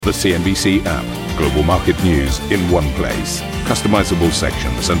The CNBC app. Global market news in one place. Customizable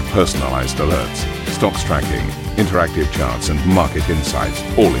sections and personalized alerts. Stocks tracking, interactive charts and market insights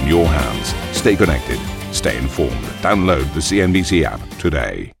all in your hands. Stay connected. Stay informed. Download the CNBC app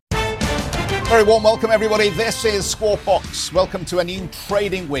today. Very warm welcome, everybody. This is Squawk. Welcome to a new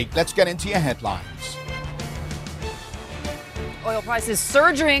trading week. Let's get into your headlines. Oil prices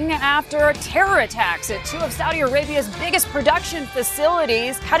surging after terror attacks at two of Saudi Arabia's biggest production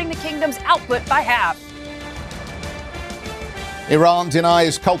facilities, cutting the kingdom's output by half. Iran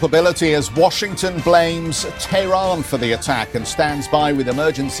denies culpability as Washington blames Tehran for the attack and stands by with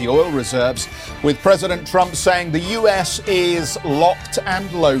emergency oil reserves, with President Trump saying the US is locked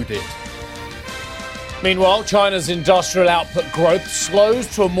and loaded. Meanwhile, China's industrial output growth slows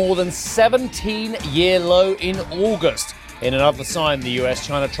to a more than 17-year low in August. In another sign, the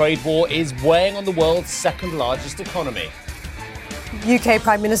US-China trade war is weighing on the world's second largest economy. UK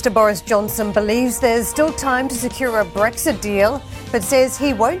Prime Minister Boris Johnson believes there's still time to secure a Brexit deal, but says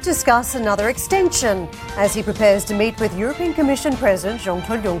he won't discuss another extension as he prepares to meet with European Commission President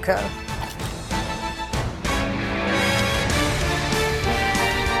Jean-Claude Juncker.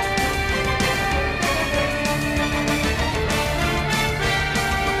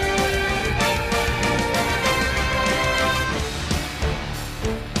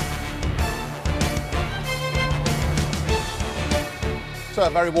 A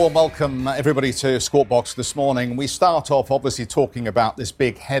very warm welcome, everybody, to Squawk Box this morning. We start off, obviously, talking about this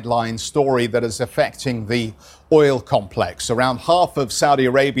big headline story that is affecting the oil complex. Around half of Saudi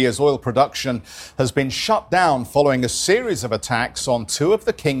Arabia's oil production has been shut down following a series of attacks on two of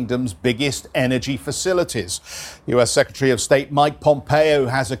the kingdom's biggest energy facilities. U.S. Secretary of State Mike Pompeo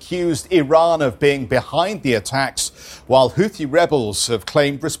has accused Iran of being behind the attacks, while Houthi rebels have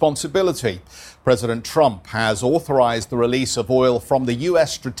claimed responsibility. President Trump has authorized the release of oil from the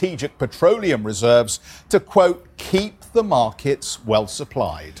U.S. strategic petroleum reserves to, quote, keep the markets well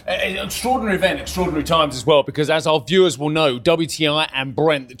supplied. An extraordinary event, extraordinary times as well, because as our viewers will know, WTI and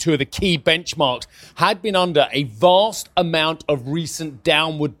Brent, two of the key benchmarks, had been under a vast amount of recent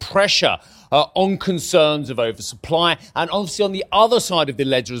downward pressure on concerns of oversupply, and obviously on the other side of the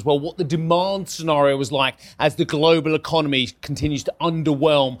ledger as well, what the demand scenario was like as the global economy continues to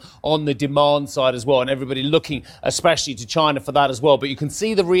underwhelm on the demand side as well, and everybody looking especially to China for that as well. But you can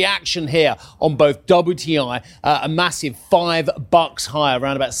see the reaction here on both WTI, a massive $5 higher,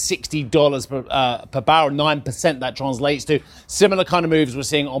 around about $60 per barrel, 9% that translates to. Similar kind of moves we're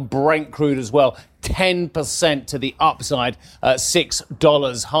seeing on Brent crude as well. 10% to the upside,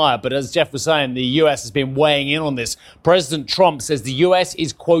 $6 higher. But as Jeff was saying, the US has been weighing in on this. President Trump says the US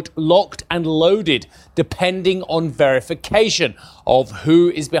is, quote, locked and loaded, depending on verification of who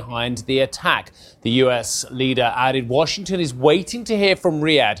is behind the attack. The US leader added Washington is waiting to hear from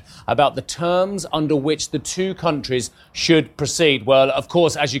Riyadh about the terms under which the two countries should proceed. Well, of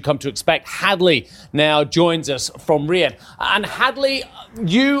course, as you come to expect, Hadley now joins us from Riyadh. And Hadley,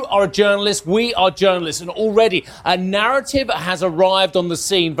 you are a journalist, we are journalists, and already a narrative has arrived on the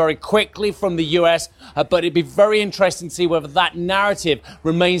scene very quickly from the US, but it'd be very interesting to see whether that narrative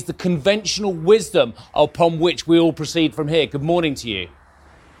remains the conventional wisdom upon which we all proceed from here. Good morning to you.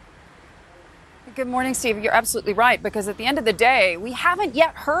 Good morning, Steve. You're absolutely right, because at the end of the day, we haven't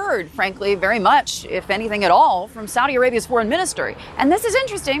yet heard, frankly, very much, if anything at all, from Saudi Arabia's foreign ministry. And this is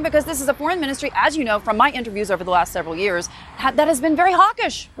interesting because this is a foreign ministry, as you know, from my interviews over the last several years, that has been very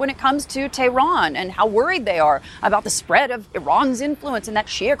hawkish when it comes to Tehran and how worried they are about the spread of Iran's influence in that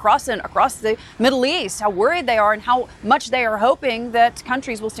Shia crossing across the Middle East, how worried they are and how much they are hoping that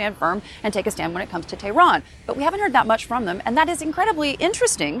countries will stand firm and take a stand when it comes to Tehran. But we haven't heard that much from them, and that is incredibly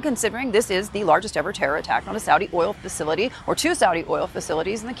interesting considering this is the largest ever terror attack on a Saudi oil facility, or two Saudi oil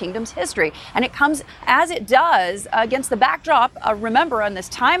facilities in the kingdom's history. And it comes as it does against the backdrop, remember, on this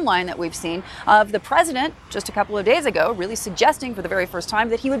timeline that we've seen of the president just a couple of days ago really suggesting for the very first time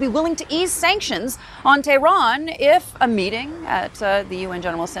that he would be willing to ease sanctions on Tehran if a meeting at the UN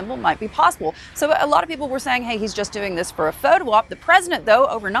General Assembly might be possible. So a lot of people were saying, hey, he's just doing this for a photo op. The president, though,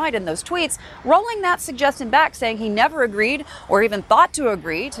 overnight in those tweets, rolling that suggestion back, saying he never agreed or even thought to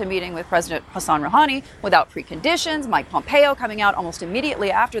agree to meeting with President Hassan Rouhani without preconditions. Mike Pompeo coming out almost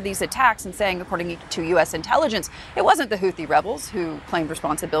immediately after these attacks and saying, according to U.S. intelligence, it wasn't the Houthi rebels who claimed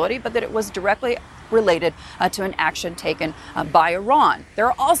responsibility, but that it was directly related to an action taken by Iran. There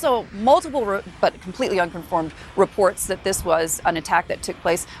are also multiple, but completely unconfirmed, reports that this was an attack that took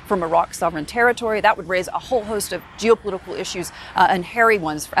place from Iraq's sovereign territory. That would raise a whole host of geopolitical issues and hairy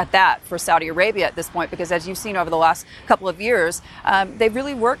ones at that for Saudi Arabia at this point, because as you've seen over the last couple of years, they've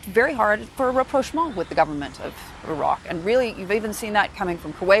really worked very hard for rapprochement with the government of Iraq. And really, you've even seen that coming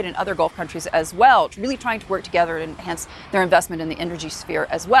from Kuwait and other Gulf countries as well, really trying to work together and enhance their investment in the energy sphere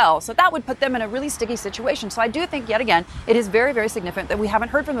as well. So that would put them in a really sticky situation. So I do think, yet again, it is very, very significant that we haven't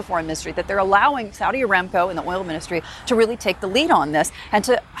heard from the foreign ministry, that they're allowing Saudi Aramco and the oil ministry to really take the lead on this and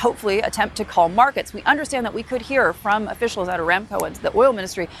to hopefully attempt to calm markets. We understand that we could hear from officials at Aramco and the oil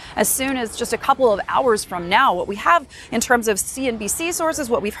ministry as soon as just a couple of hours from now. What we have in terms of CNBC sources,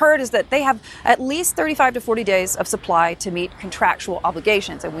 what we've heard is that they have at least 35 to 40 days of supply to meet contractual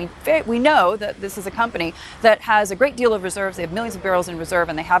obligations. And we know that this is a company that has a great deal of reserves. They have millions of barrels in reserve,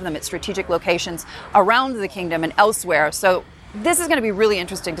 and they have them at strategic locations around the kingdom and elsewhere. So this is going to be really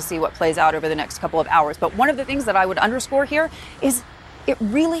interesting to see what plays out over the next couple of hours. But one of the things that I would underscore here is it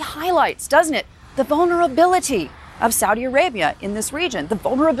really highlights, doesn't it, the vulnerability of Saudi Arabia in this region, the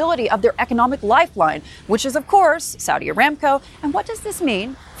vulnerability of their economic lifeline, which is, of course, Saudi Aramco. And what does this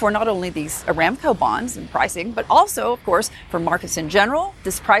mean for not only these Aramco bonds and pricing, but also, of course, for markets in general?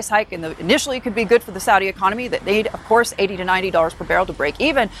 This price hike initially could be good for the Saudi economy. That they need, of course, $80 to $90 per barrel to break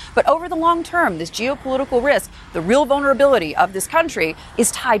even. But over the long term, this geopolitical risk, the real vulnerability of this country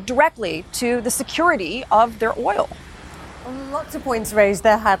is tied directly to the security of their oil. Lots of points raised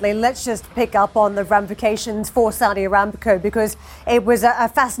there, Hadley. Let's just pick up on the ramifications for Saudi Aramco, because it was a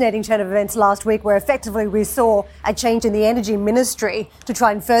fascinating turn of events last week where effectively we saw a change in the energy ministry to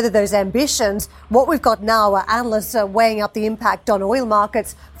try and further those ambitions. What we've got now are analysts weighing up the impact on oil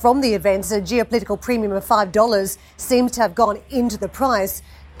markets from the events. A geopolitical premium of $5 seems to have gone into the price.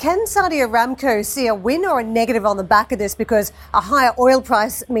 Can Saudi Aramco see a win or a negative on the back of this? Because a higher oil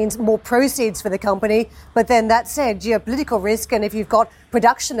price means more proceeds for the company. But then that said, geopolitical risk, and if you've got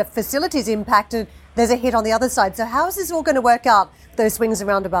production of facilities impacted, there's a hit on the other side. So how is this all going to work out, those swings and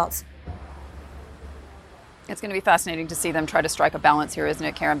roundabouts? It's going to be fascinating to see them try to strike a balance here, isn't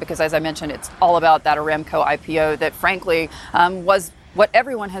it, Karen? Because as I mentioned, it's all about that Aramco IPO that, frankly, was what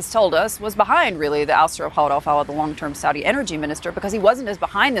everyone has told us was behind, really, the ouster of Khalid al-Falwah, the long-term Saudi energy minister, because he wasn't as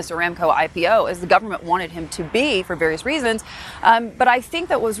behind this Aramco IPO as the government wanted him to be for various reasons. But I think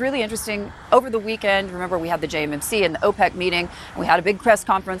that was really interesting over the weekend. Remember, we had the JMMC and the OPEC meeting. We had a big press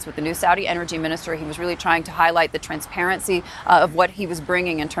conference with the new Saudi energy minister. He was really trying to highlight the transparency of what he was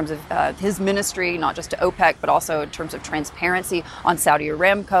bringing in terms of his ministry, not just to OPEC, but also in terms of transparency on Saudi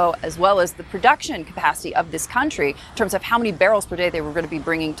Aramco, as well as the production capacity of this country in terms of how many barrels per day they were going to be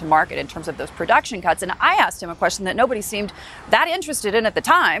bringing to market in terms of those production cuts. And I asked him a question that nobody seemed that interested in at the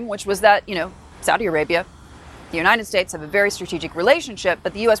time, which was that, Saudi Arabia, the United States have a very strategic relationship,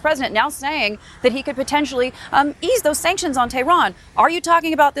 but the U.S. president now saying that he could potentially ease those sanctions on Tehran. Are you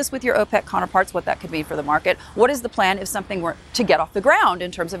talking about this with your OPEC counterparts, what that could mean for the market? What is the plan if something were to get off the ground in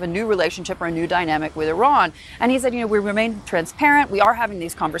terms of a new relationship or a new dynamic with Iran? And he said, we remain transparent. We are having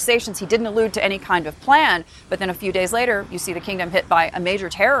these conversations. He didn't allude to any kind of plan. But then a few days later, you see the kingdom hit by a major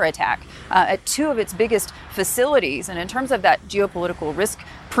terror attack at two of its biggest facilities. And in terms of that geopolitical risk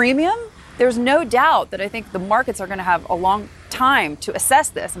premium, there's no doubt that I think the markets are going to have a long time to assess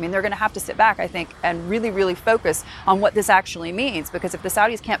this. I mean, they're going to have to sit back, I think, and really, really focus on what this actually means. Because if the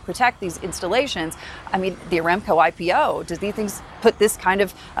Saudis can't protect these installations, I mean, the Aramco IPO, does these things put this kind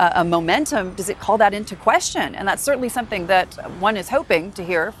of a momentum? Does it call that into question? And that's certainly something that one is hoping to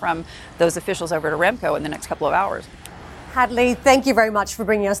hear from those officials over at Aramco in the next couple of hours. Hadley, thank you very much for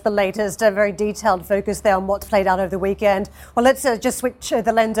bringing us the latest, a very detailed focus there on what's played out over the weekend. Well, let's just switch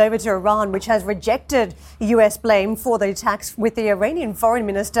the lens over to Iran, which has rejected U.S. blame for the attacks, with the Iranian Foreign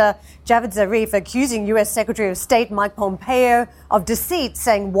Minister Javad Zarif accusing U.S. Secretary of State Mike Pompeo of deceit,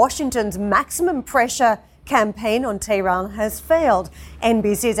 saying Washington's maximum pressure campaign on Tehran has failed.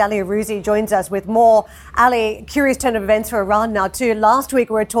 NBC's Ali Arouzi joins us with more. Ali, curious turn of events for Iran now too. Last week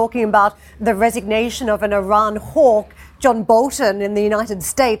we were talking about the resignation of an Iran hawk, John Bolton, in the United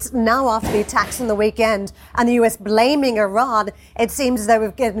States. Now after the attacks on the weekend and the US blaming Iran, it seems as though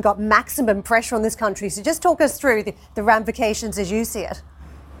we've got maximum pressure on this country. So just talk us through the ramifications as you see it.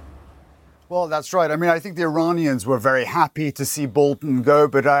 Well, that's right. I mean, I think the Iranians were very happy to see Bolton go,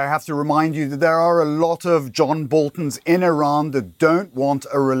 but I have to remind you that there are a lot of John Boltons in Iran that don't want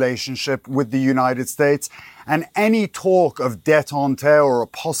a relationship with the United States. And any talk of détente or a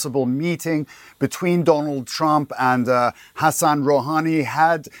possible meeting between Donald Trump and Hassan Rouhani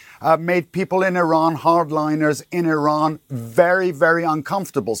had made people in Iran, hardliners in Iran, very, very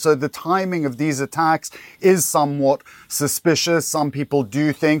uncomfortable. So the timing of these attacks is somewhat suspicious. Some people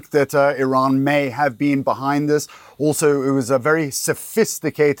do think that Iran may have been behind this. Also, it was a very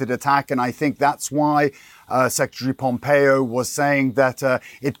sophisticated attack, and I think that's why Secretary Pompeo was saying that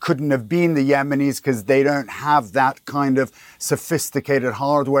it couldn't have been the Yemenis because they don't have that kind of sophisticated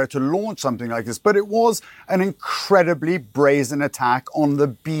hardware to launch something like this. But it was an incredibly brazen attack on the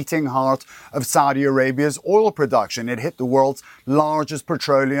beating heart of Saudi Arabia's oil production. It hit the world's largest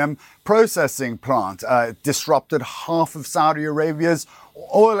petroleum processing plant, disrupted half of Saudi Arabia's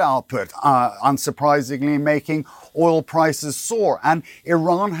oil output, unsurprisingly making oil prices soar. And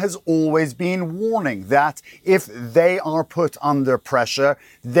Iran has always been warning that if they are put under pressure,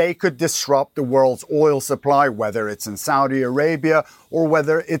 they could disrupt the world's oil supply, whether it's in Saudi Arabia or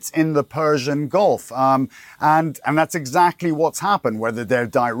whether it's in the Persian Gulf. And that's exactly what's happened. Whether they're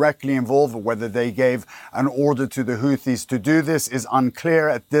directly involved or whether they gave an order to the Houthis to do this is unclear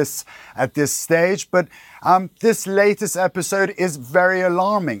at this stage. But this latest episode is very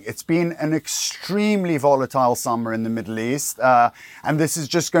alarming. It's been an extremely volatile summer in the Middle East, and this is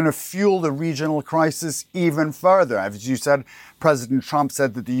just going to fuel the regional crisis even further. As you said, President Trump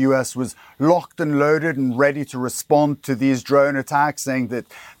said that the US was locked and loaded and ready to respond to these drone attacks, saying that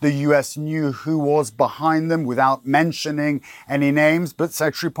the US knew who was behind them without mentioning any names. But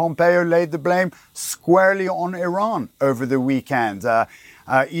Secretary Pompeo laid the blame squarely on Iran over the weekend,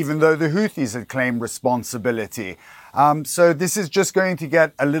 even though the Houthis had claimed responsibility. So this is just going to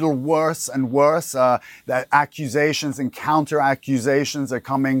get a little worse and worse. That accusations and counter-accusations are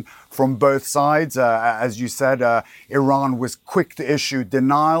coming from both sides. As you said, Iran was quick to issue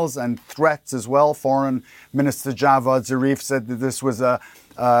denials and threats as well. Foreign Minister Javad Zarif said that this was a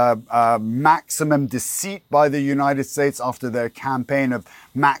maximum deceit by the United States after their campaign of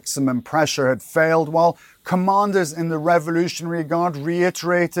maximum pressure had failed, while commanders in the Revolutionary Guard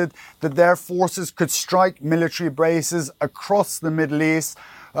reiterated that their forces could strike military bases across the Middle East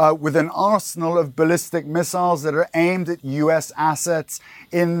with an arsenal of ballistic missiles that are aimed at US assets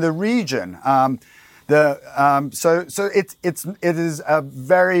in the region. So it is a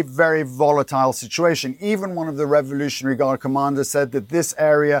very, very volatile situation. Even one of the Revolutionary Guard commanders said that this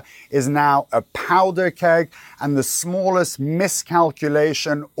area is now a powder keg, and the smallest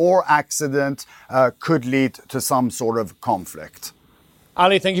miscalculation or accident could lead to some sort of conflict.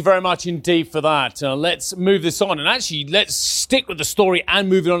 Ali, thank you very much indeed for that. Let's move this on. And actually, let's stick with the story and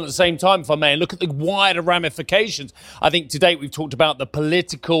move it on at the same time, if I may, and look at the wider ramifications. I think to date we've talked about the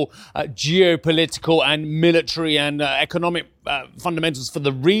political, geopolitical and military and economic fundamentals for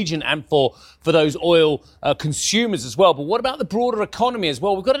the region and for those oil consumers as well. But what about the broader economy as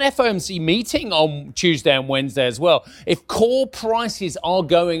well? We've got an FOMC meeting on Tuesday and Wednesday as well. If core prices are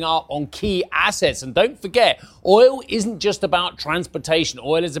going up on key assets, and don't forget, oil isn't just about transportation.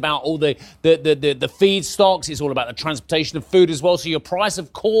 Oil is about all the feedstocks. It's all about the transportation of food as well. So your price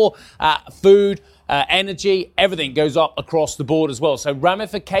of core food, energy, everything goes up across the board as well. So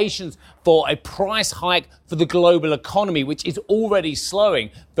ramifications for a price hike for the global economy, which is already slowing.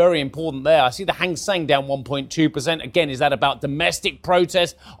 Very important there. I see the Hang Seng down 1.2%. Again, is that about domestic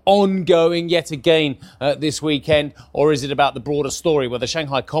protests ongoing yet again this weekend? Or is it about the broader story where the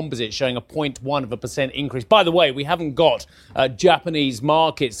Shanghai Composite showing a 0.1% increase? By the way, we haven't got Japanese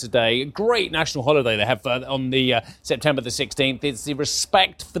markets today. A great national holiday they have on the September the 16th. It's the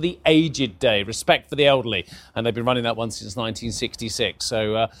Respect for the Aged Day, Respect for the Elderly. And they've been running that one since 1966.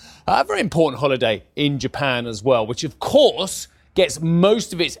 So a very important holiday in Japan as well, which of course gets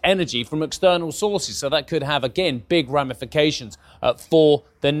most of its energy from external sources. So that could have, again, big ramifications for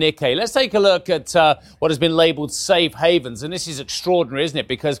the Nikkei. Let's take a look at what has been labelled safe havens. And this is extraordinary, isn't it?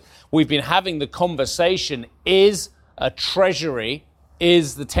 Because we've been having the conversation, is a treasury,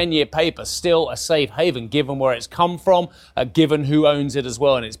 is the 10-year paper still a safe haven, given where it's come from, given who owns it as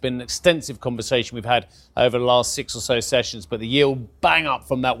well? And it's been an extensive conversation we've had over the last 6 or so sessions. But the yield bang up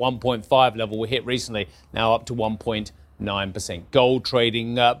from that 1.5 level we hit recently, now up to 1.9%. Gold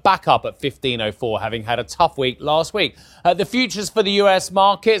trading back up at 15.04, having had a tough week last week. The futures for the US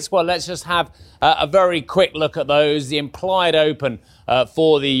markets, well, let's just have a very quick look at those. The implied open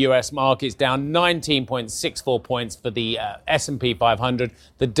for the US markets down 19.64 points for the S&P 500,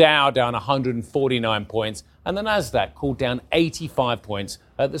 the Dow down 149 points, and the Nasdaq cooled down 85 points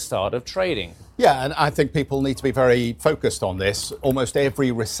at the start of trading. Yeah, and I think people need to be very focused on this. Almost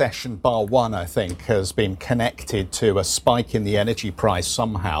every recession, bar one, I think, has been connected to a spike in the energy price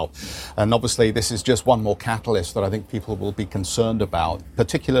somehow. And obviously, this is just one more catalyst that I think people will be concerned about,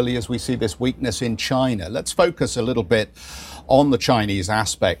 particularly as we see this weakness in China. Let's focus a little bit on the Chinese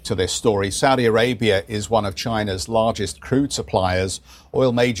aspect to this story. Saudi Arabia is one of China's largest crude suppliers.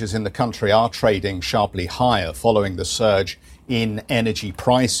 Oil majors in the country are trading sharply higher following the surge in energy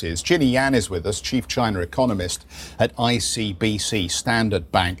prices. Ginny Yan is with us, Chief China Economist at ICBC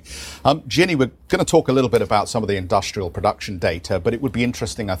Standard Bank. Ginny, we're going to talk a little bit about some of the industrial production data, but it would be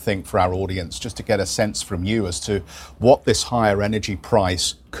interesting, I think, for our audience just to get a sense from you as to what this higher energy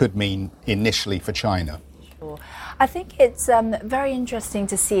price could mean initially for China. Sure. I think it's very interesting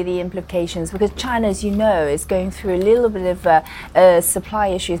to see the implications because China, as you know, is going through a little bit of supply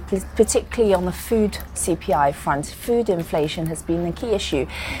issues, particularly on the food CPI front. Food inflation has been the key issue.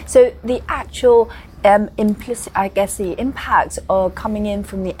 So the actual implicit, I guess, the impact of coming in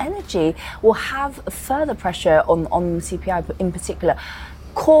from the energy will have further pressure on CPI in particular.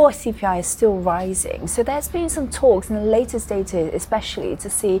 Core CPI is still rising. So there's been some talks in the latest data, especially to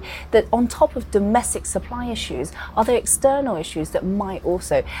see that on top of domestic supply issues, are there external issues that might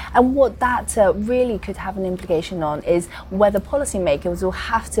also, and what that really could have an implication on is whether policymakers will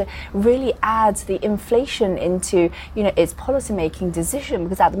have to really add the inflation into, its policymaking decision,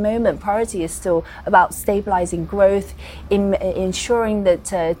 because at the moment priority is still about stabilizing growth, ensuring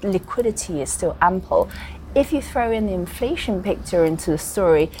that liquidity is still ample. If you throw in the inflation picture into the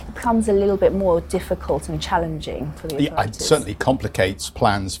story, it becomes a little bit more difficult and challenging for the authorities. It certainly complicates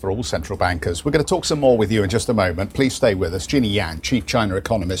plans for all central bankers. We're going to talk some more with you in just a moment. Please stay with us. Ginny Yan, Chief China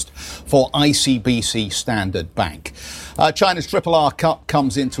Economist for ICBC Standard Bank. China's RRR cut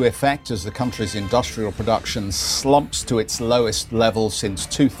comes into effect as the country's industrial production slumps to its lowest level since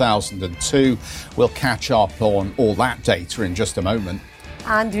 2002. We'll catch up on all that data in just a moment.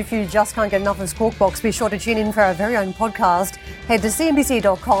 And if you just can't get enough of Squawk Box, be sure to tune in for our very own podcast. Head to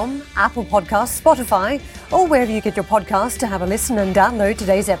cnbc.com, Apple Podcasts, Spotify, or wherever you get your podcasts to have a listen and download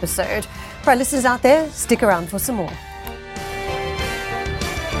today's episode. For our listeners out there, stick around for some more.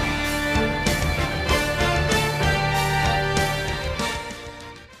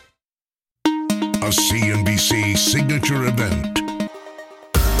 A CNBC signature event.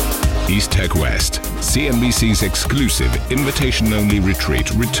 East Tech West, CNBC's exclusive invitation-only retreat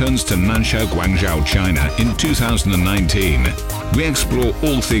returns to Nanshao, Guangzhou, China in 2019. We explore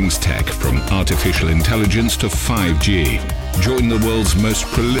all things tech from artificial intelligence to 5G. Join the world's most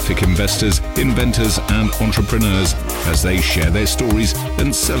prolific investors, inventors and entrepreneurs as they share their stories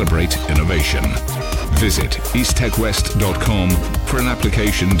and celebrate innovation. Visit easttechwest.com for an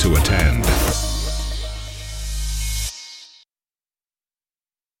application to attend.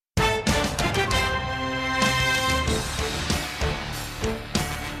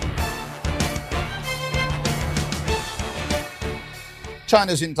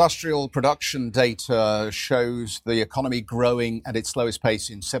 China's industrial production data shows the economy growing at its slowest pace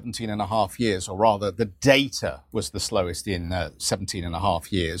in 17 and a half years, or rather the data was the slowest in 17 and a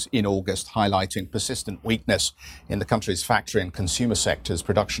half years in August, highlighting persistent weakness in the country's factory and consumer sectors.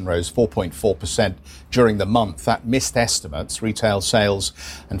 Production rose 4.4% during the month. That missed estimates. Retail sales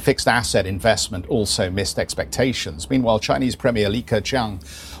and fixed asset investment also missed expectations. Meanwhile, Chinese Premier Li Keqiang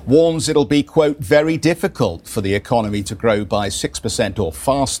warns it'll be, quote, very difficult for the economy to grow by 6% or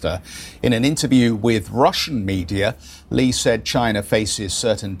faster. In an interview with Russian media, Li said China faces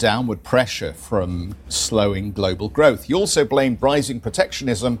certain downward pressure from slowing global growth. He also blamed rising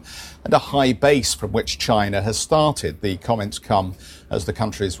protectionism and a high base from which China has started. The comments come as the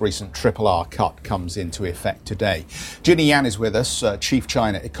country's recent RRR cut comes into effect today. Ginny Yan is with us, Chief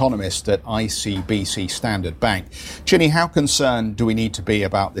China Economist at ICBC Standard Bank. Ginny, how concerned do we need to be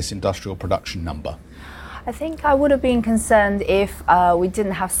about this industrial production number? I think I would have been concerned if we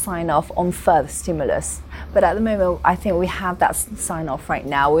didn't have sign-off on further stimulus. But at the moment, I think we have that sign-off right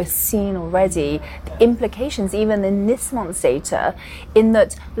now. We've seen already the implications, even in this month's data, in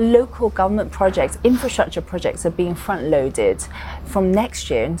that local government projects, infrastructure projects are being front-loaded from next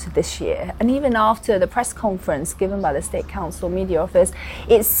year into this year. And even after the press conference given by the State Council Media Office,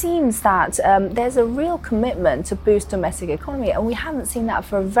 it seems that there's a real commitment to boost domestic economy. And we haven't seen that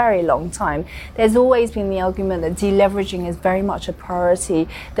for a very long time. There's always been the argument that deleveraging is very much a priority,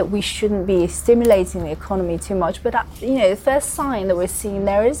 that we shouldn't be stimulating the economy too much. But, the first sign that we're seeing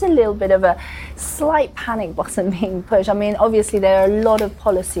there is a little bit of a slight panic button being pushed. I mean, obviously, there are a lot of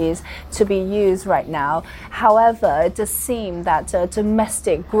policies to be used right now. However, it does seem that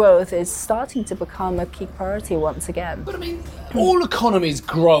domestic growth is starting to become a key priority once again. But I mean, all economies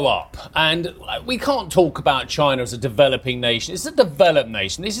grow up, and we can't talk about China as a developing nation. It's a developed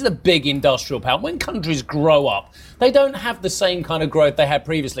nation. This is a big industrial power. When countries grow up, they don't have the same kind of growth they had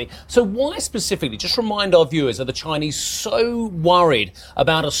previously. So why specifically, just remind our viewers, are the Chinese so worried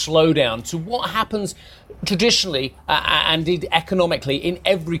about a slowdown to what happens traditionally and economically in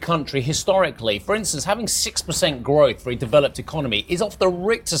every country historically? For instance, having 6% growth for a developed economy is off the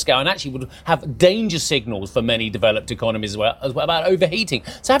Richter scale and actually would have danger signals for many developed economies about overheating.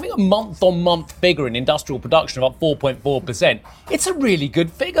 So having a month-on-month figure in industrial production of up 4.4%, it's a really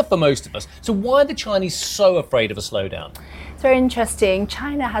good figure for most of us. So why are the Chinese so afraid of a slowdown? It's very interesting.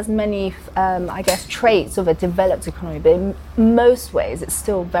 China has many, traits of a developed economy, but in most ways it's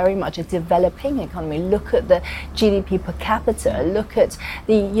still very much a developing economy. Look at the GDP per capita. Look at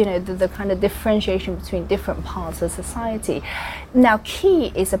the kind of differentiation between different parts of society. Now,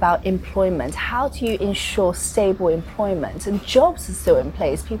 key is about employment. How do you ensure stable employment? And jobs are still in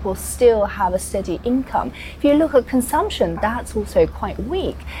place. People still have a steady income. If you look at consumption, that's also quite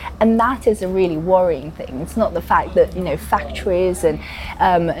weak, and that is a really worrying thing. It's not the fact that factories and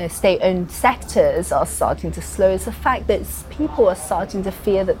state-owned sectors are starting to slow. It's the fact that people are starting to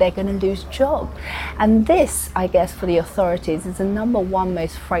fear that they're going to lose jobs. And this, I guess, for the authorities is the number one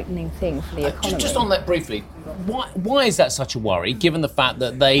most frightening thing for the economy. Just on that briefly, why is that such a worry, given the fact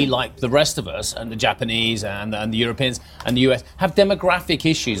that they, like the rest of us, and the Japanese and the Europeans and the US, have demographic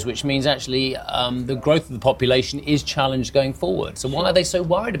issues, which means actually the growth of the population is challenged going forward. So why are they so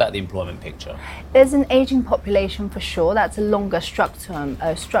worried about the employment picture? There's an aging population for sure. That's a longer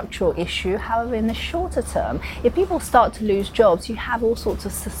structural issue. However, in the shorter term, if people start to lose jobs, you have all sorts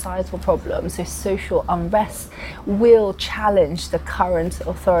of societal problems. So social unrest will challenge the current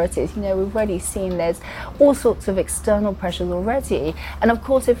authorities. We've already seen there's all sorts of external pressures already. And of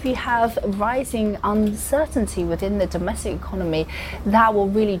course, if you have rising uncertainty within the domestic economy, that will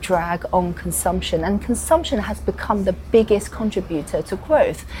really drag on consumption. And consumption has become the biggest contributor to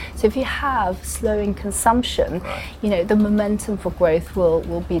growth. So if you have slowing consumption, the momentum for growth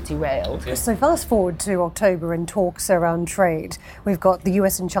will be derailed. Okay. So fast forward to October and talks around trade. We've got the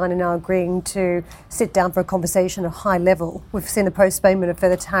US and China now agreeing to sit down for a conversation at high level. We've seen the postponement of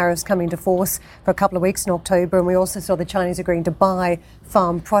further tariffs coming into force for a couple of weeks in October, and we also saw the Chinese agreeing to buy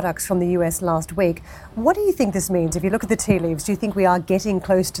farm products from the US last week. What do you think this means? If you look at the tea leaves, do you think we are getting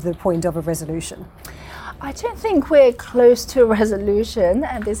close to the point of a resolution? I don't think we're close to a resolution,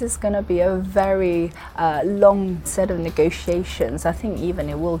 and this is going to be a very long set of negotiations. I think even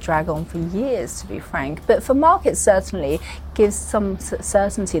it will drag on for years, to be frank. But for markets, certainly gives some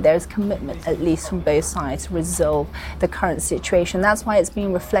certainty. There is commitment, at least from both sides, to resolve the current situation. That's why it's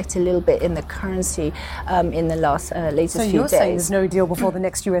being reflected a little bit in the currency in the latest few days. So you're saying there's no deal before the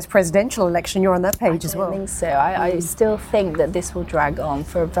next US presidential election. You're on that page as well. I think so. I still think that this will drag on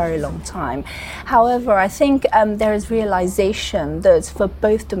for a very long time. However, I think there is realization that for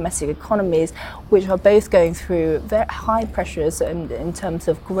both domestic economies, which are both going through very high pressures in terms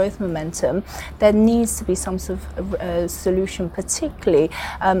of growth momentum, there needs to be some sort of solution, particularly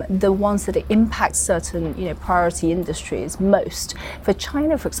the ones that impact certain priority industries most. For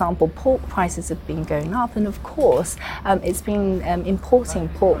China, for example, pork prices have been going up, and of course it's been importing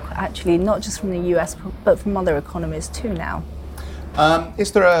pork actually not just from the US but from other economies too now.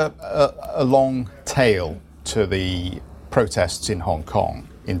 Is there a long tail to the protests in Hong Kong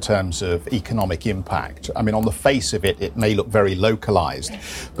in terms of economic impact? I mean, on the face of it, it may look very localized,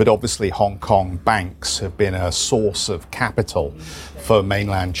 but obviously Hong Kong banks have been a source of capital for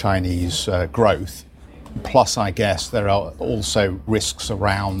mainland Chinese growth. Plus, I guess there are also risks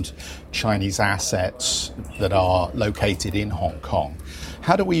around Chinese assets that are located in Hong Kong.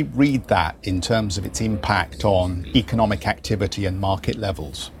 How do we read that in terms of its impact on economic activity and market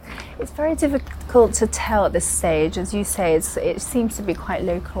levels? It's very difficult to tell at this stage. As you say, it seems to be quite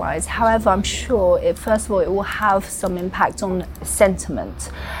localized. However, I'm sure, first of all, it will have some impact on sentiment.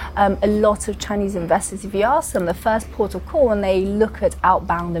 A lot of Chinese investors, if you ask them, the first port of call when they look at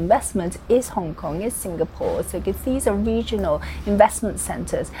outbound investment is Hong Kong, is Singapore. So because these are regional investment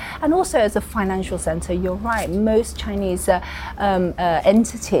centers. And also as a financial center, you're right, most Chinese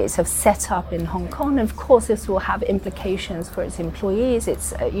entities have set up in Hong Kong. And of course, this will have implications for its employees,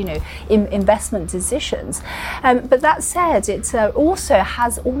 its investment decisions. But that said, it also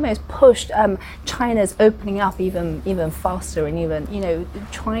has almost pushed China's opening up even faster, and even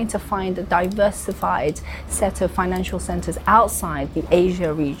trying to find a diversified set of financial centers outside the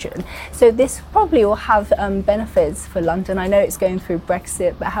Asia region. So this probably will have benefits for London. I know it's going through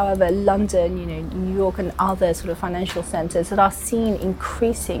Brexit, but however, London, New York and other sort of financial centers that are seeing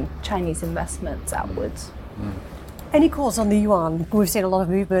increasing Chinese investments outwards. Any calls on the yuan? We've seen a lot of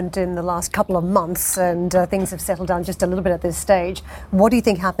movement in the last couple of months, and things have settled down just a little bit at this stage. What do you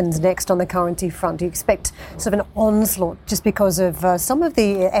think happens next on the currency front? Do you expect sort of an onslaught just because of some of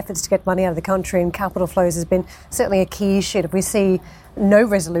the efforts to get money out of the country, and capital flows has been certainly a key issue? If we see no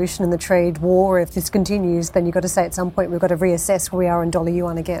resolution in the trade war. If this continues, then you've got to say at some point we've got to reassess where we are in dollar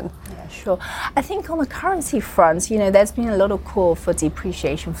yuan again. Yeah, sure. I think on the currency front, there's been a lot of call for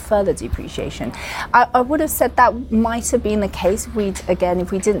depreciation, further depreciation. I would have said that might have been the case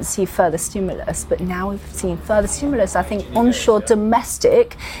if we didn't see further stimulus. But now we've seen further stimulus. I think onshore,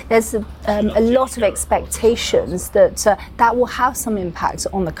 domestic, there's a lot of expectations that that will have some impact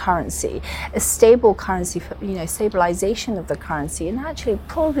on the currency, a stable currency, stabilization of the currency, and actually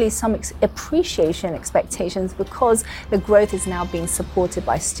probably some appreciation expectations because the growth is now being supported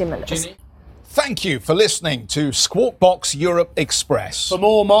by stimulus. Thank you for listening to Squawk Box Europe Express. For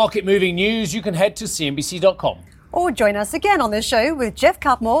more market-moving news, you can head to cnbc.com. Or join us again on the show with Jeff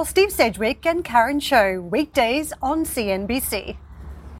Cutmore, Steve Sedgwick and Karen Cho, weekdays on CNBC.